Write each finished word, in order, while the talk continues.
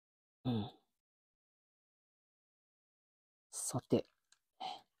うん。さて。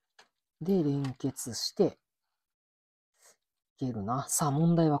で、連結して、いけるな。さあ、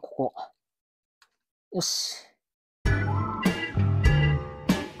問題はここ。よし。は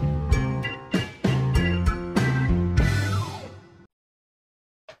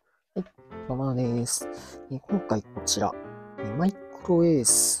い、ままです。今回こちら、マイクロエー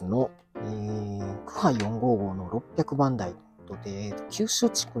スの、クハ455の600番台で、九州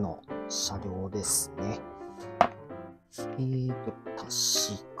地区の車両ですね。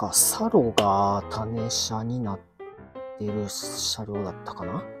確か、サロが種車になってる車両だったか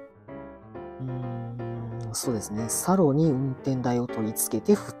な。そうですね。サロに運転台を取り付け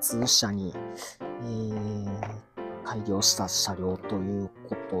て普通車に、改良した車両という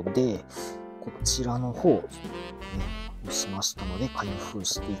ことで、こちらの方、ね、しましたので、開封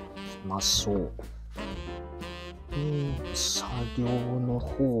していきましょう。車両の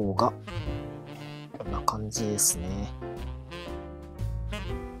方が、こんな感じですね。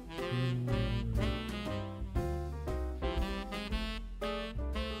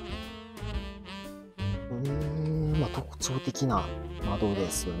特徴的な窓で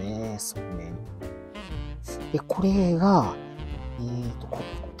すよね、側面。で、これが、国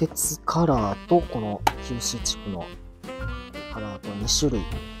鉄カラーとこの九州地区のカラーと2種類、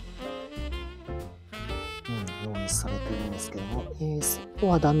用意されてるんですけども、外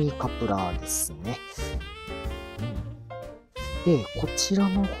はダミーカプラーですね。で、こちら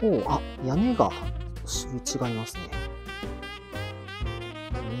の方、屋根が種類違いますね。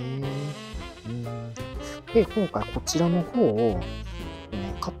で、今回こちらの方を、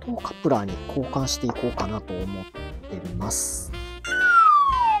加藤カプラーに交換していこうかなと思っています。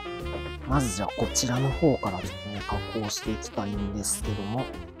まずじゃあこちらの方からちょっとね、加工していきたいんですけども、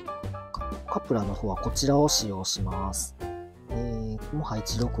カプラーの方はこちらを使用します。クモハ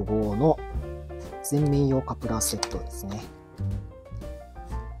165の全面用カプラーセットですね。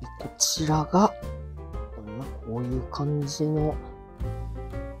でこちらが、こういう感じの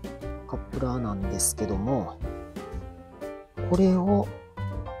カプラーなんですけども、これを、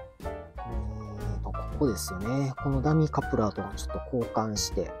ここですよね。このダミーカプラーとちょっと交換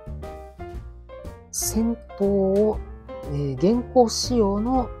して、先頭を、現行仕様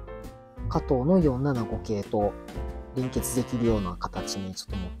のKATOの475系と連結できるような形にちょっ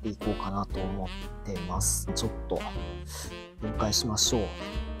と持っていこうかなと思ってます。ちょっと分解しましょ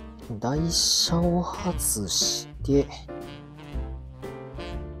う。台車を外して、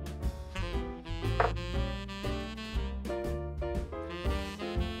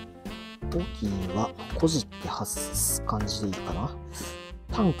ボギーはこじって外す感じでいいかな。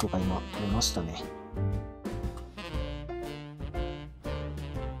タンクが今取れましたね。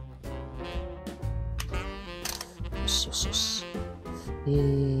よしよしよし。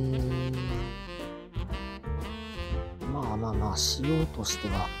まあ、仕様として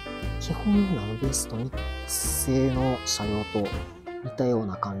は、基本ベースと日製の車両と似たよう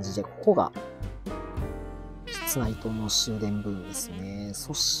な感じで、ここが室内灯の終電部分ですね。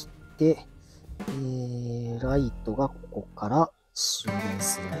そして、ライトがここから終電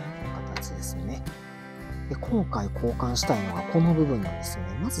する形ですよね。で、今回交換したいのがこの部分なんですよ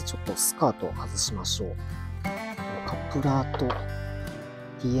ね。まずちょっとスカートを外しましょう。カプラーと、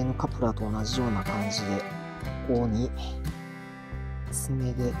TN カプラーと同じような感じで、ここに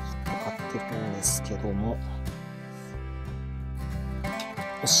爪で引っかかってるんですけども、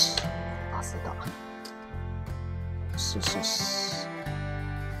よし、外せた。よしよしよし。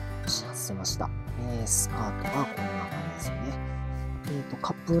よし、外せました。スカートがこんな感じですよね。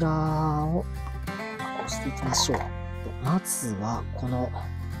カプラーを加工していきましょう。まずは、こ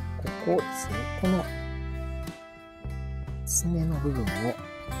こですね。この爪の部分を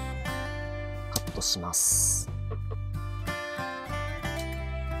カットします。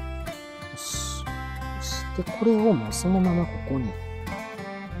よし。そしてこれをもうそのままここに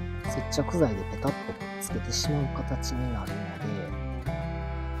接着剤でペタッとつけてしまう形になるので、ど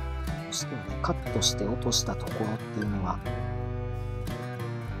うしてもね、カットして落としたところっていうのが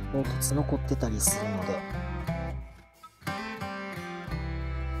凹凸残ってたりするので、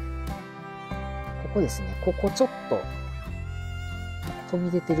ここですね、ここちょっと飛び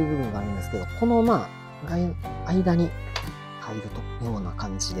出てる部分があるんですけど、この間に入るような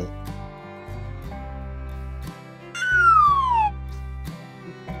感じで。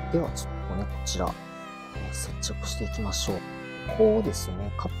ではちょっとね、こちら、接着していきましょう。こうです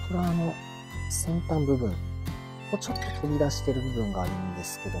ね、カプラーの先端部分、ちょっと飛び出してる部分があるんで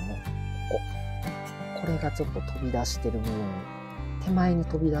すけども、これがちょっと飛び出してる部分、手前に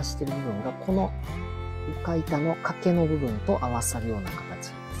飛び出してる部分が、この床板の掛けの部分と合わさるような形です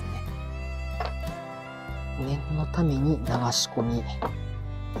ね。念のために流し込みや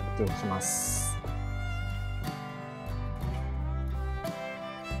っておきます。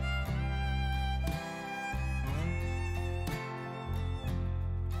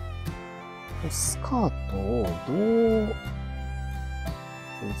スカートをどう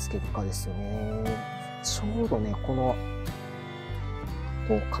取り付けるかですよね。ちょうどね、この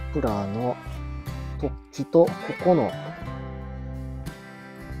カプラーの突起とここの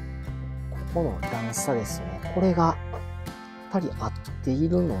段差ですね。これがぴったり合ってい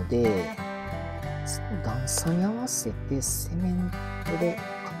るので、その段差に合わせてセメントで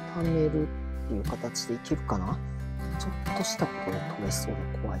固めるっていう形でいけるかな。ちょっとしたことで取れそう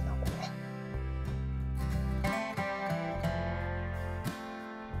で怖いな、これ。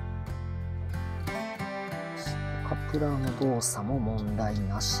カプラーの動作も問題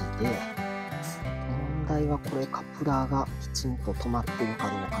なしで、問題はこれカプラーがきちんと止まっているか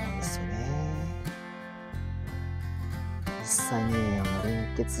どうかなんですよね。実際に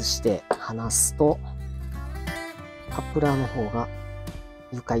連結して離すとカプラーの方が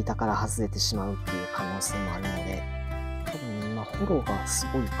床板から外れてしまうっていう可能性もあるので、多分今ホロがす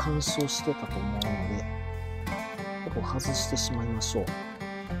ごい干渉してたと思うので、ほぼ外してしまいましょう。よ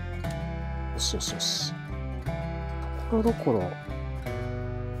しよしよし。ところどころ、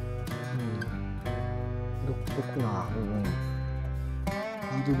独特な部分、い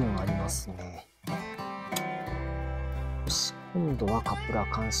る部分ありますね。よし、今度はカプラ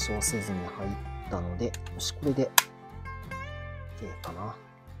ー干渉せずに入ったので、よし、これで OK かな。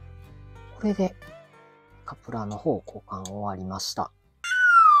これでカプラーの方交換終わりました。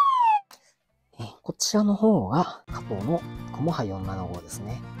こちらの方がKATOのクモハ475です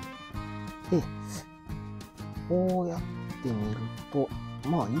ね。で、こうやってみると、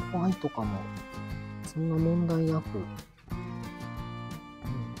まあ色合いとかもそんな問題なく、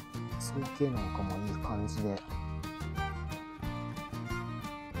装形なんかもいい感じで、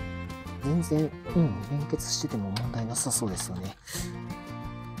全然、連結してても問題なさそうですよね。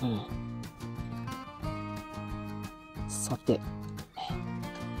さて、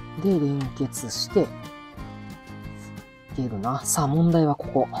で、連結して、いけるな。さあ、問題はこ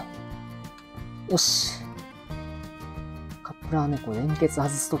こ。よし。カプラーね、これ連結外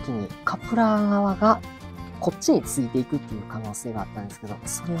すときに、カプラー側がこっちについていくっていう可能性があったんですけど、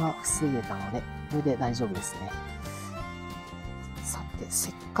それは防げたので、これで大丈夫ですね。さて、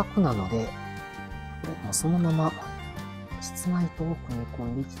せっかくなので、これもうそのまま室内灯を組み込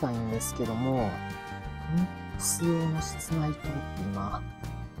んでいきたいんですけども、ミックス用の室内灯って今、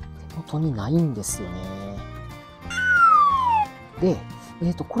手元にないんですよね。で、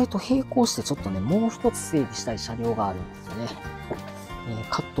これと並行してちょっとね、もう一つ整備したい車両があるんですよね。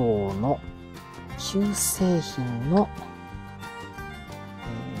KATOの旧製品の、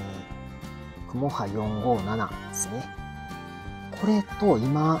クモハ457ですね。これと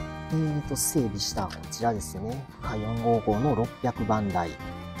今、整備したこちらですよね。455の600番台。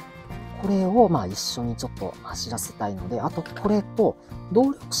これを一緒にちょっと走らせたいので、あとこれと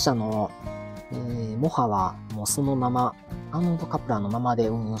動力車の、モハはもうそのまま、カプラーのままで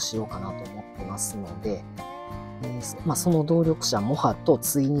運用しようかなと思ってますので、その動力車モハと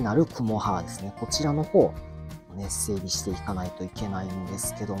対になるクモハですね。こちらの方をね、整備していかないといけないんで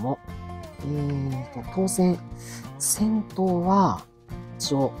すけども、当然、先頭は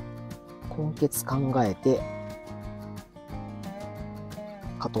一応根結考えて、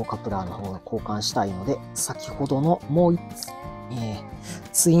KATOカプラーの方が交換したいので、先ほどのもう一つ、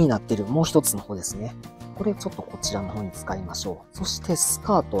対になっているもう一つの方ですね。これちょっとこちらの方に使いましょう。そしてス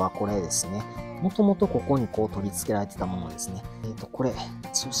カートはこれですね。もともとここにこう取り付けられてたものですね。これ、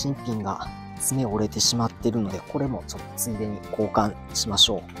中心ピンが爪折れてしまっているので、これもちょっとついでに交換しまし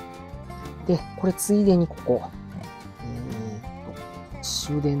ょう。で、これついでにここ、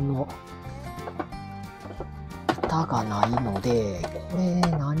終電の板がないので、これ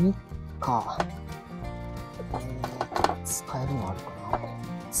何か、使えるのあるかな。こ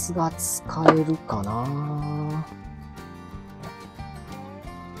いつが使えるかな。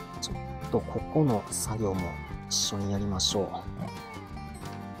ちょっとここの作業も一緒にやりましょう。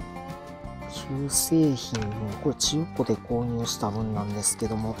旧製品、これ中古で購入した分なんですけ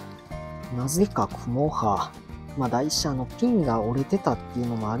ども、なぜかクモハ、台車のピンが折れてたっていう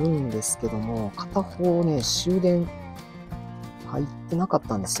のもあるんですけども、片方ね、終電入ってなかっ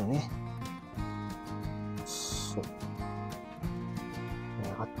たんですよね。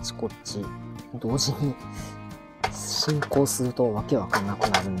あっちこっち同時に進行するとわけわかんなく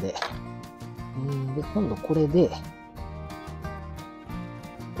なるんで。で、今度これで、こ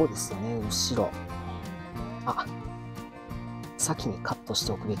こですよね、後ろ。先にカットし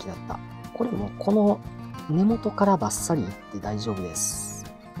ておくべきだった。これもこの根元からバッサリいって大丈夫です。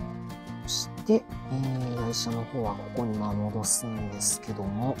そして、台車の方はここに戻すんですけど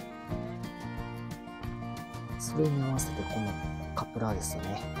も、それに合わせてこのカプラーですよ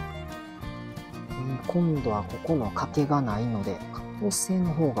ね。今度はここの掛けがないので、加工製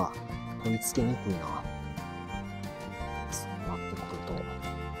の方が取り付けにくいな。そうなってくると、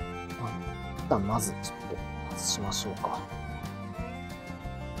一旦まずちょっと外しましょうか。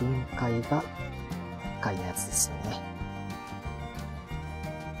分解が1回のやつですよね。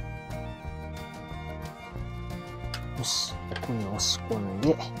よし、ここに押し込ん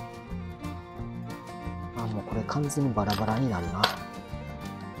で、もうこれ完全にバラバラになるな。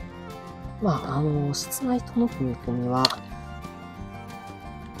室内との組み込みは、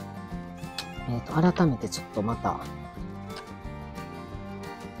改めてちょっとまた、や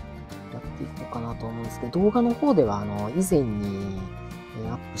っていこうかなと思うんですけど、動画の方では、以前に、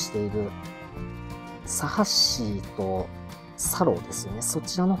アップしている、サハッシーとサローですよね。そ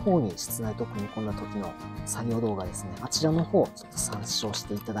ちらの方に室内と組み込んだ時の作業動画ですね。あちらの方、ちょっと参照し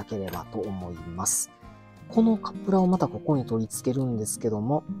ていただければと思います。このカプラをまたここに取り付けるんですけど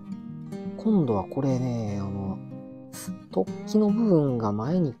も、今度はこれね、突起の部分が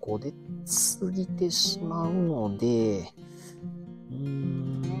前にこう出過ぎてしまうので、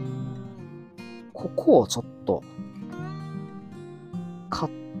ここをちょっと、カ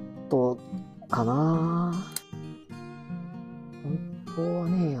ットかな。本当は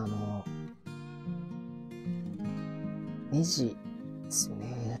ね、ネジですよ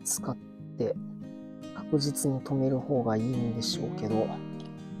ね。使って、確実に止める方がいいんでしょうけど、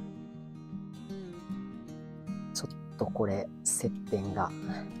ちょっとこれ接点が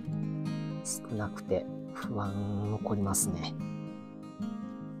少なくて不安残りますね。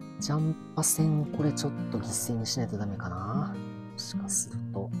ジャンパ線これちょっと犠牲にしないとダメかな。もしかする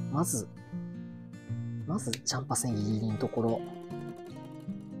と、まずジャンパ線ギリギリのところ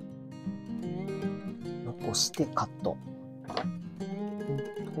残してカット。本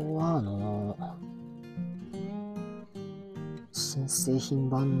当は新製品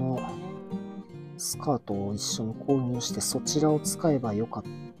版のスカートを一緒に購入してそちらを使えばよかっ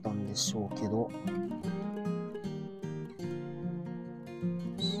たんでしょうけど、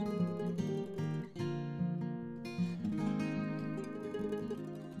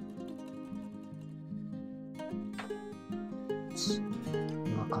こ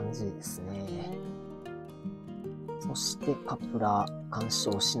んな感じですね。そしてカプラー干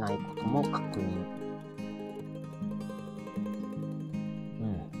渉しないことも確認。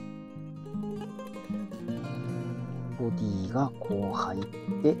ボディがこう入っ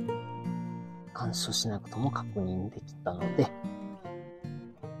て干渉しないことも確認できたので、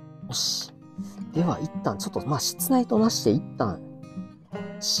よし。では一旦ちょっと室内となして一旦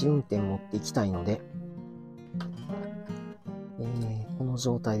試運転持っていきたいので、この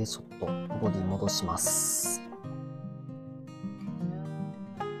状態でちょっとボディ戻します。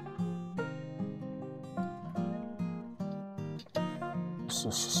よし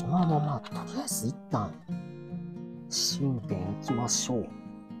よしよし。とりあえず一旦試運転行きましょう。こ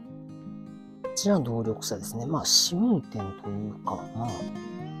ちらの動力車ですね。試運転というか、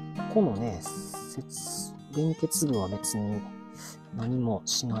このね、連結部は別に何も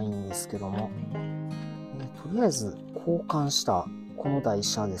しないんですけども、とりあえず交換したこの台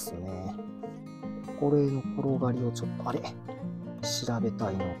車ですよね。これの転がりをちょっと調べた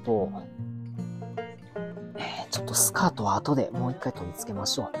いのと、ちょっとスカートは後でもう一回取り付けま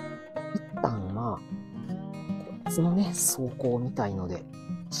しょう。一旦こいつのね、走行を見たいので、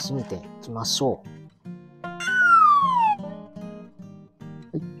試運転行きましょう。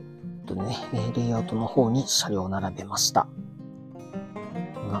レイアウトの方に車両を並べました。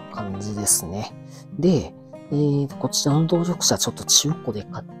こんな感じですね。で、こちらの動力車ちょっと中古で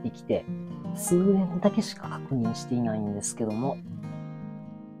買ってきて、数年だけしか確認していないんですけども、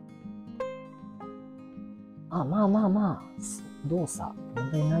動作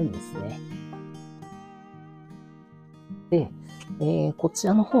問題ないですね。で、こち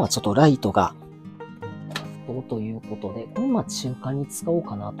らの方はちょっとライトが不当ということで、これ中間に使おう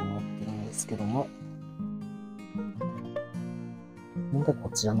かなと思ってるんですけども、でこ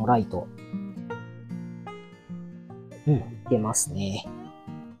ちらのライト、出ますね。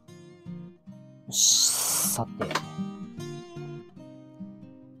よし、さて。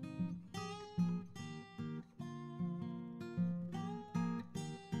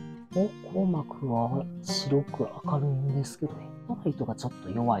光膜は白く明るいんですけど、ヘッドライトがちょっと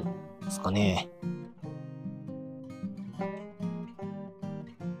弱いですかね。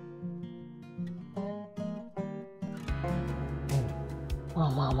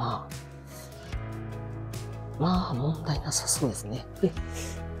まあ問題なさそうですね。で、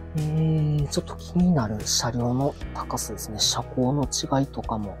ちょっと気になる車両の高さですね。車高の違いと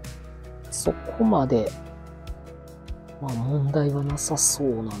かも、そこまで、まあ問題はなさそう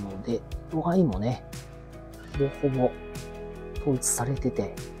なので、度合いもね、ほぼほぼ統一されて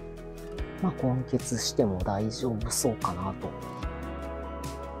て、まあ混結しても大丈夫そうかなと。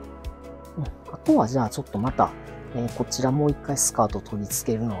あとはじゃあちょっとまた、こちらもう一回スカート取り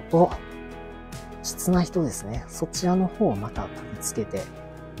付けるのと、室内灯ですね。そちらの方をまた取り付けて、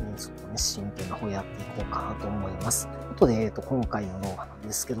ちょっとね、真剣な方やっていこうかなと思います。ということで、今回の動画なん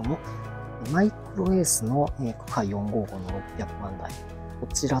ですけども、マイクロエースのクカ455の600万台、こ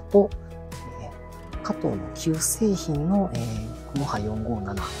ちらと、KATOの旧製品のクモハ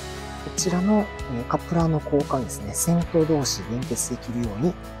457、こちらのカプラーの交換ですね。先頭同士連結できるよう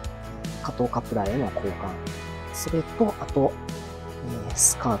に、KATOカプラーへの交換。それと、あと、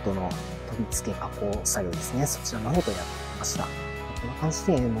スカートの取り付け加工作業ですね。そちらの方とやってきました。こんな感じ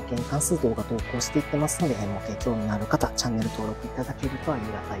で模型に関する動画投稿していってますので、模型興味のある方、チャンネル登録いただけるとあり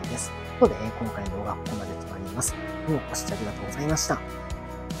がたいです。ということで、今回の動画はここまでとなります。どうもご視聴ありがとうございました。